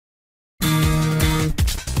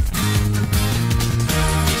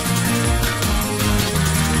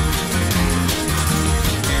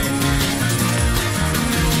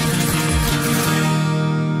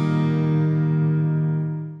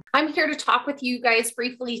I'm here to talk with you guys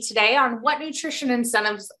briefly today on what nutrition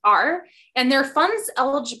incentives are, and they're funds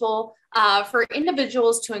eligible for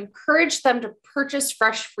individuals to encourage them to purchase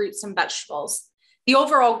fresh fruits and vegetables. The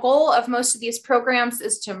overall goal of most of these programs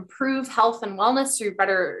is to improve health and wellness through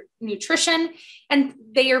better nutrition, and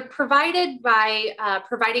they are provided by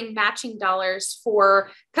providing matching dollars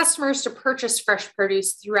for customers to purchase fresh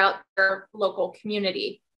produce throughout their local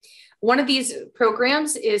community. One of these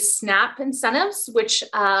programs is SNAP incentives, which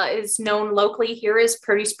is known locally here as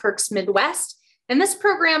Produce Perks Midwest. And this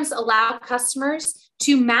programs allow customers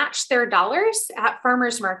to match their dollars at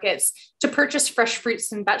farmers markets to purchase fresh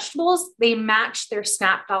fruits and vegetables. They match their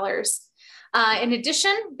SNAP dollars. In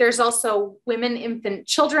addition, there's also Women, Infant,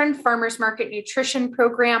 Children Farmers Market Nutrition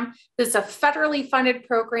Program. This is a federally funded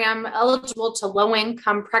program eligible to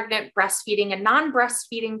low-income, pregnant, breastfeeding, and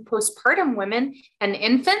non-breastfeeding postpartum women and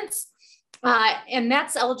infants. And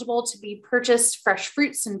that's eligible to be purchased fresh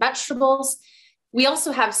fruits and vegetables. We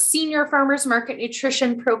also have Senior Farmers Market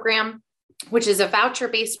Nutrition Program, which is a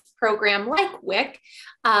voucher-based program like WIC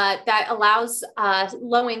that allows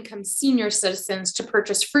low-income senior citizens to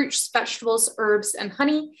purchase fruits, vegetables, herbs, and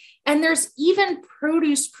honey. And there's even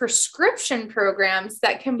produce prescription programs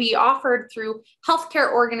that can be offered through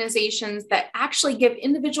healthcare organizations that actually give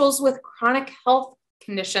individuals with chronic health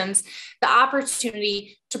conditions the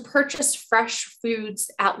opportunity to purchase fresh foods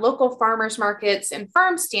at local farmers markets and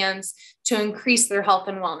farm stands to increase their health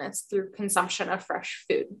and wellness through consumption of fresh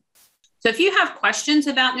food. So if you have questions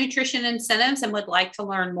about nutrition incentives and would like to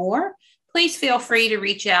learn more, please feel free to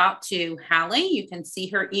reach out to Hallie. You can see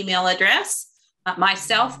her email address,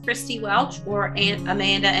 myself, Christie Welch, or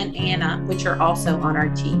Amanda and Anna, which are also on our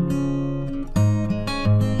team.